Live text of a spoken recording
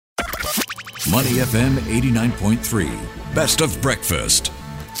Money FM 89.3. Best of breakfast.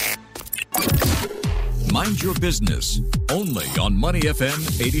 Mind your business. Only on Money FM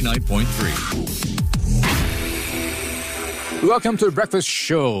 89.3. Welcome to the Breakfast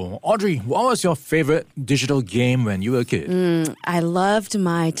Show. Audrey, what was your favorite digital game when you were a kid? I loved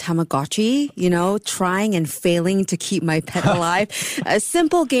my Tamagotchi, trying and failing to keep my pet alive. A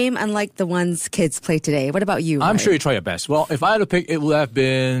simple game unlike the ones kids play today. What about you? I'm sure you try your best. Well, if I had to pick, it would have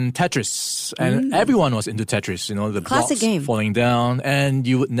been Tetris. And everyone was into Tetris, the Classic blocks game. falling down. And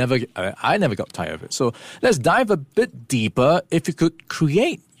you would never, I never got tired of it. So let's dive a bit deeper. If you could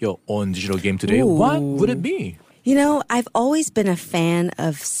create your own digital game today, what would it be? I've always been a fan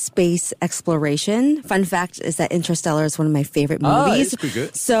of space exploration. Fun fact is that Interstellar is one of my favorite movies. It's pretty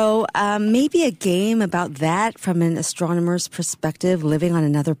good. So maybe a game about that from an astronomer's perspective, living on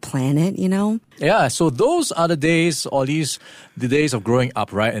another planet, Yeah, so those are the days, or at least the days of growing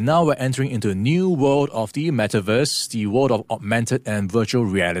up, right? And now we're entering into a new world of the metaverse, the world of augmented and virtual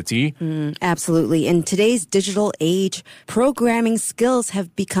reality. Absolutely. In today's digital age, programming skills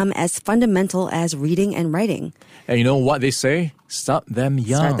have become as fundamental as reading and writing. And you know what they say? Start them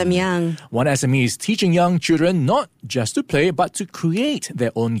young. Start them young. One SME is teaching young children not just to play, but to create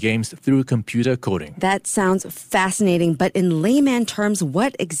their own games through computer coding. That sounds fascinating, but in layman terms,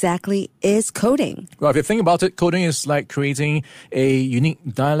 what exactly is coding? Well, if you think about it, coding is like creating a unique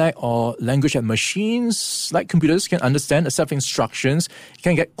dialect or language that machines, like computers, can understand, accept instructions. It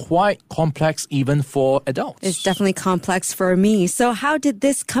can get quite complex even for adults. It's definitely complex for me. So how did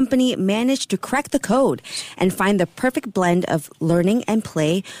this company manage to crack the code and find the perfect blend of learning and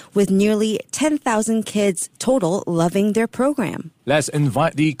play with nearly 10,000 kids total loving their program? Let's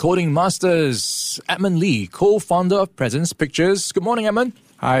invite the coding masters, Edmund Lee, co-founder of Presence Pictures. Good morning, Edmund.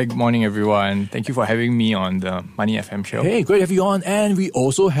 Hi, good morning, everyone. Thank you for having me on the Money FM show. Hey, great to have you on. And we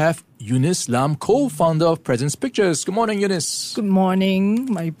also have Eunice Lam, co-founder of Presence Pictures. Good morning, Eunice. Good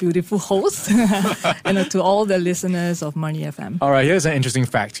morning, my beautiful host, and to all the listeners of Money FM. All right, here's an interesting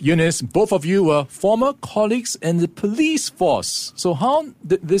fact. Eunice, both of you were former colleagues in the police force. So how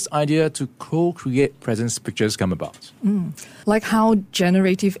did this idea to co-create Presence Pictures come about? Like how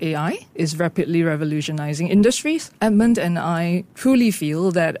generative AI is rapidly revolutionizing industries, Edmund and I truly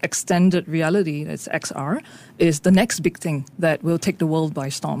feel that extended reality, that's XR, is the next big thing that will take the world by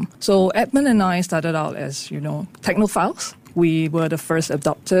storm. So Edmund and I started out as, technophiles. We were the first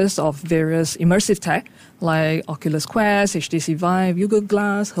adopters of various immersive tech like Oculus Quest, HTC Vive, Google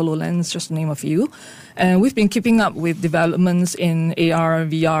Glass, HoloLens, just to name a few. And we've been keeping up with developments in AR,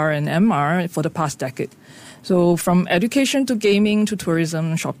 VR, and MR for the past decade. So from education to gaming to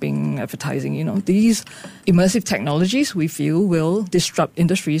tourism, shopping, advertising, these immersive technologies we feel will disrupt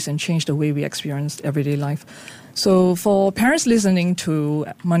industries and change the way we experience everyday life. So for parents listening to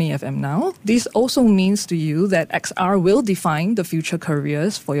Money FM now, this also means to you that XR will define the future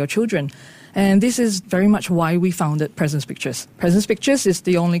careers for your children. And this is very much why we founded Presence Pictures. Presence Pictures is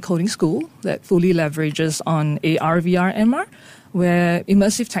the only coding school that fully leverages on AR, VR, MR, where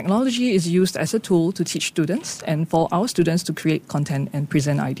immersive technology is used as a tool to teach students and for our students to create content and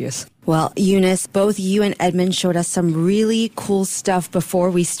present ideas. Well, Eunice, both you and Edmund showed us some really cool stuff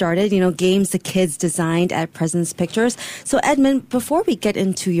before we started, games the kids designed at Presence Pictures. So Edmund, before we get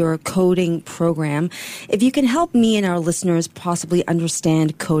into your coding program, if you can help me and our listeners possibly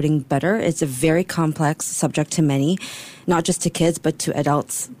understand coding better, it's a very complex subject to many, not just to kids, but to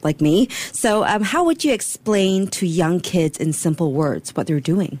adults like me. So how would you explain to young kids in simple words what they're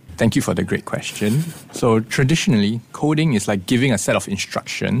doing? Thank you for the great question. So traditionally, coding is like giving a set of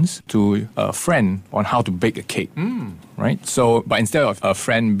instructions to a friend on how to bake a cake. Right? So, but instead of a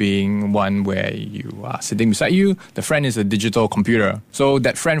friend being one where you are sitting beside you, the friend is a digital computer. So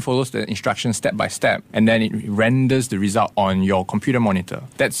that friend follows the instructions step by step, and then it renders the result on your computer monitor.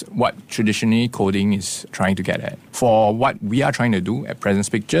 That's what traditionally coding is trying to get at. For what we are trying to do at Presence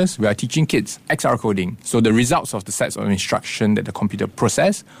Pictures, we are teaching kids XR coding. So the results of the sets of instruction that the computer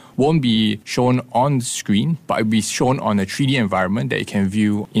process won't be shown on the screen, but it will be shown on a 3D environment that you can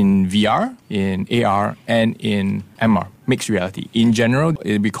view in VR, in AR, and in MR. Mixed reality. In general,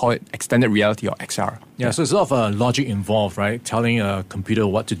 we call it extended reality or XR. Yeah, so there's a lot of logic involved, right? Telling a computer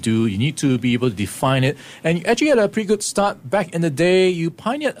what to do. You need to be able to define it. And you actually had a pretty good start. Back in the day, you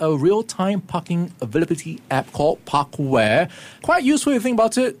pioneered a real-time parking availability app called Parkware. Quite useful if you think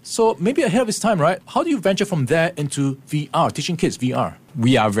about it. So maybe ahead of its time, right? How do you venture from there into VR, teaching kids VR?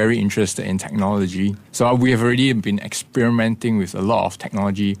 We are very interested in technology. So we have already been experimenting with a lot of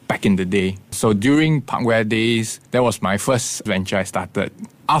technology back in the day. So during Parkware days, that was my first venture I started.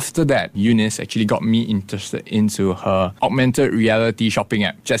 After that, Eunice actually got me interested into her augmented reality shopping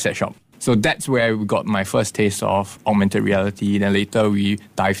app, Jet Set Shop. So that's where we got my first taste of augmented reality. Then later we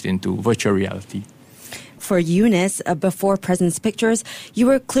dived into virtual reality. For Eunice, before Presence Pictures, you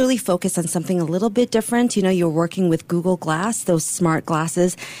were clearly focused on something a little bit different. You know, you're working with Google Glass, those smart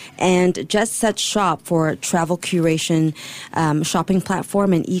glasses, and Jet Set Shop for travel curation, shopping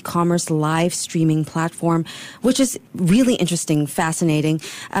platform, and e-commerce live streaming platform, which is really interesting, fascinating.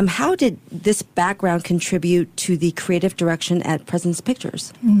 How did this background contribute to the creative direction at Presence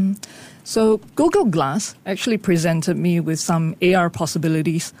Pictures? So Google Glass actually presented me with some AR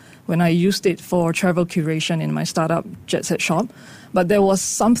possibilities when I used it for travel curation in my startup Jet Set Shop. But there was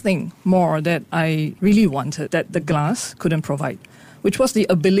something more that I really wanted that the glass couldn't provide, which was the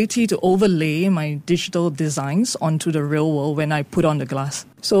ability to overlay my digital designs onto the real world when I put on the glass.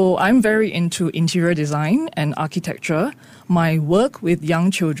 So I'm very into interior design and architecture. My work with young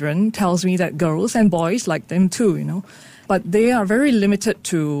children tells me that girls and boys like them too, you know. But they are very limited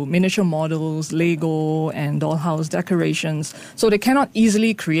to miniature models, Lego, and dollhouse decorations, so they cannot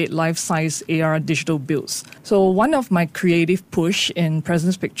easily create life-size AR digital builds. So one of my creative push in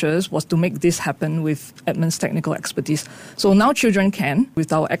Presence Pictures was to make this happen with Edmund's technical expertise. So now children can,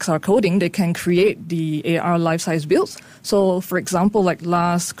 with our XR coding, they can create the AR life-size builds. So for example, like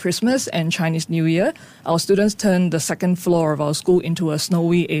last Christmas and Chinese New Year, our students turned the second floor of our school into a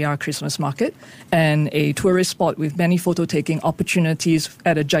snowy AR Christmas market and a tourist spot with many photo-taking opportunities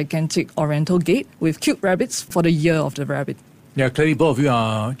at a gigantic oriental gate with cute rabbits for the year of the rabbit. Yeah, clearly both of you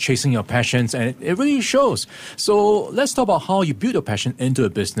are chasing your passions, and it really shows. So let's talk about how you build your passion into a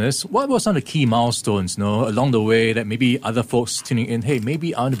business. What were some of the key milestones, along the way that maybe other folks tuning in, hey,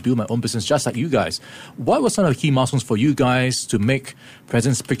 maybe I want to build my own business just like you guys. What were some of the key milestones for you guys to make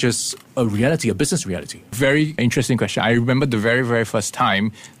Presence Pictures a reality, a business reality? Very interesting question. I remember the very, very first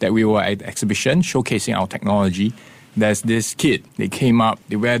time that we were at the exhibition showcasing our technology. There's this kid, they came up,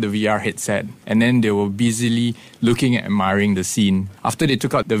 they wear the VR headset, and then they were busily looking and admiring the scene. After they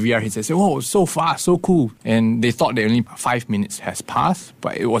took out the VR headset, they said, oh, so fast, so cool. And they thought that only 5 minutes has passed,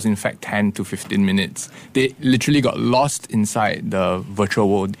 but it was in fact 10 to 15 minutes. They literally got lost inside the virtual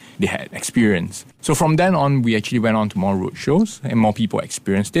world they had experienced. So from then on, we actually went on to more roadshows and more people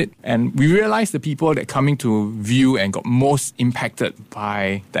experienced it. And we realized the people that coming to view and got most impacted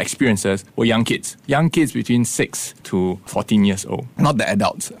by the experiences were young kids. Young kids between 6 to 14 years old. Not the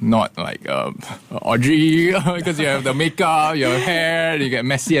adults, not like Audrey, because you have the makeup, your hair, you get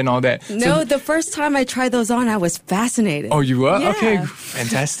messy and all that. No, the first time I tried those on, I was fascinated. Oh, you were? Yeah. Okay,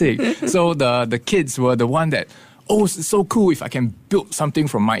 fantastic. So the kids were the one that, oh, it's so cool. If I can build something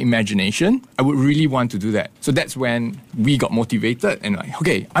from my imagination, I would really want to do that. So that's when we got motivated and like,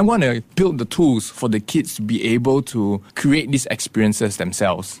 okay, I want to build the tools for the kids to be able to create these experiences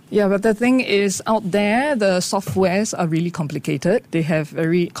themselves. Yeah, but the thing is, out there, the softwares are really complicated. They have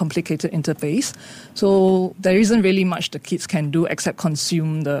very complicated interface. So there isn't really much the kids can do except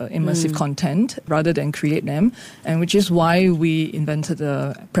consume the immersive content rather than create them. And which is why we invented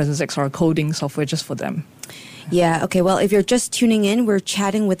the Presence XR coding software just for them. Yeah, okay. Well, if you're just tuning in, we're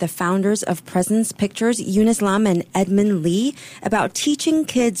chatting with the founders of Presence Pictures, Eunice Lam and Edmund Lee, about teaching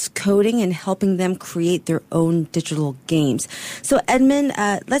kids coding and helping them create their own digital games. So, Edmund,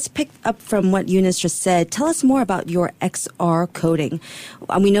 let's pick up from what Eunice just said. Tell us more about your XR coding.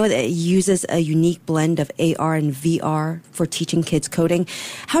 We know that it uses a unique blend of AR and VR for teaching kids coding.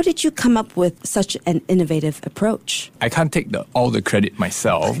 How did you come up with such an innovative approach? I can't take all the credit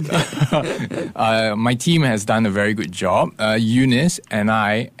myself. My team has done a very good job. Eunice and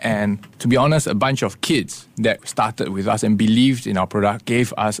I, and to be honest, a bunch of kids that started with us and believed in our product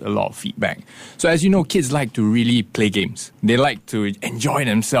gave us a lot of feedback. So as you know, kids like to really play games. They like to enjoy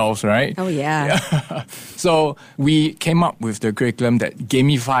themselves, right? Oh, yeah. So we came up with the curriculum that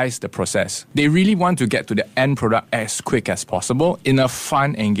gamifies the process. They really want to get to the end product as quick as possible in a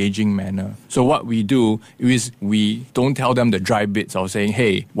fun, engaging manner. So what we do is we don't tell them the dry bits of saying,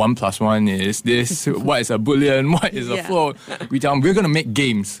 hey, 1 + 1 is this, what is a Boolean, what is a float. We tell them, we're going to make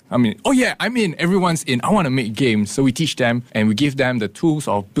games. I mean, oh yeah, I'm in, everyone's in, I want to make games. So we teach them and we give them the tools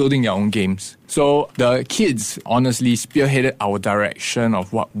of building their own games. So the kids honestly spearheaded our direction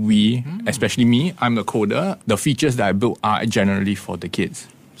of what we, especially me, I'm the coder, the features that I built are generally for the kids.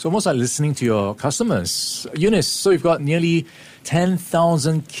 So almost like listening to your customers. Eunice, so you've got nearly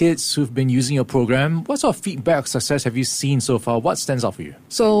 10,000 kids who've been using your program. What sort of feedback, success have you seen so far? What stands out for you?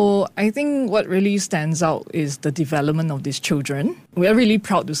 So I think what really stands out is the development of these children. We are really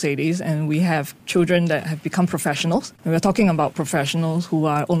proud to say this, and we have children that have become professionals. And we're talking about professionals who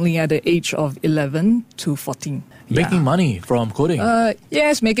are only at the age of 11 to 14. Making money from coding.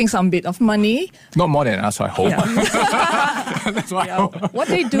 Yes, making some bit of money. Not more than us, I hope. Yeah. That's why. What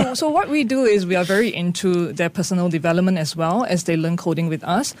they do, so what we do is we are very into their personal development as well as they learn coding with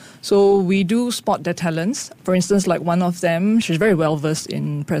us. So we do spot their talents. For instance, like one of them, she's very well versed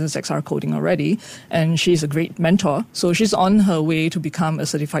in Presence XR coding already, and she's a great mentor. So she's on her way to become a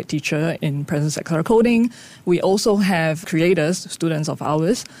certified teacher in Presence XR coding. We also have creators, students of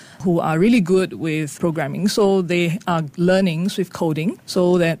ours, who are really good with programming. So they are learning Swift coding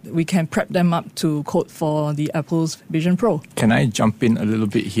so that we can prep them up to code for the Apple's Vision Pro. Can I jump in a little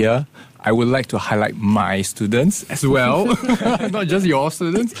bit here? I would like to highlight my students as well, not just your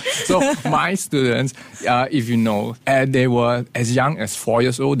students. So my students, if you know, they were as young as 4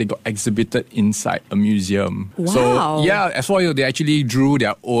 years old. They got exhibited inside a museum. Wow. So yeah, as 4 years old, they actually drew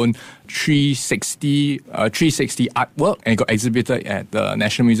their own 360 artwork and it got exhibited at the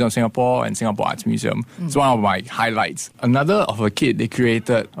National Museum of Singapore and Singapore Arts Museum. It's one of my highlights. Another of a kid, they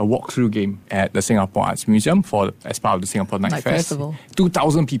created a walkthrough game at the Singapore Arts Museum as part of the Singapore Night Festival.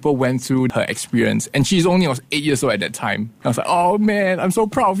 2,000 people went through her experience, and she was 8 years old at that time. I was like, oh man, I'm so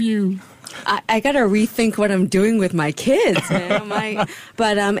proud of you. I got to rethink what I'm doing with my kids, man.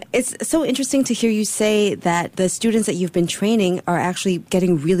 But it's so interesting to hear you say that the students that you've been training are actually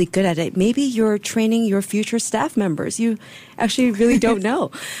getting really good at it. Maybe you're training your future staff members. You actually really don't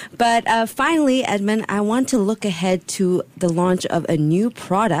know. But finally, Edmund, I want to look ahead to the launch of a new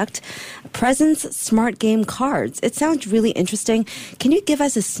product, Presence Smart Game Cards. It sounds really interesting. Can you give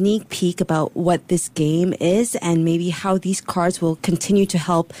us a sneak peek about what this game is and maybe how these cards will continue to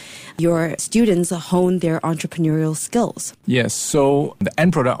help your students hone their entrepreneurial skills? Yes, so the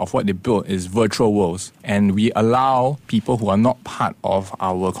end product of what they built is virtual worlds, and we allow people who are not part of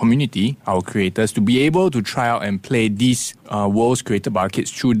our community, our creators, to be able to try out and play these worlds created by our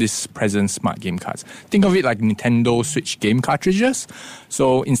kids through this Presence Smart Game Cards. Think of it like Nintendo Switch game cartridges.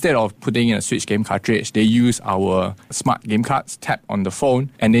 So instead of putting in a Switch game cartridge, they use our smart game cards, tap on the phone,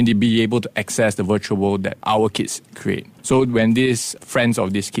 and then they'll be able to access the virtual world that our kids create. So when these friends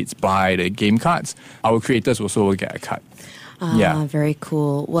of these kids buy the game cards, our creators also will get a card. Very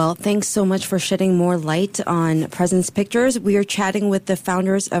cool. Well, thanks so much for shedding more light on Presence Pictures. We are chatting with the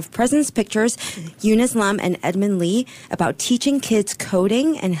founders of Presence Pictures, Eunice Lam and Edmund Lee, about teaching kids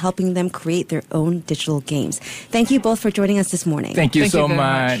coding and helping them create their own digital games. Thank you both for joining us this morning. Thank you so very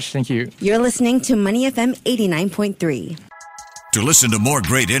much. Thank you. You're listening to Money FM 89.3. To listen to more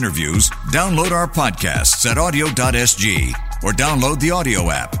great interviews, download our podcasts at audio.sg or download the audio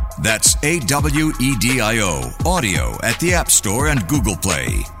app. That's AWEDIO, audio at the App Store and Google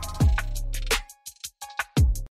Play.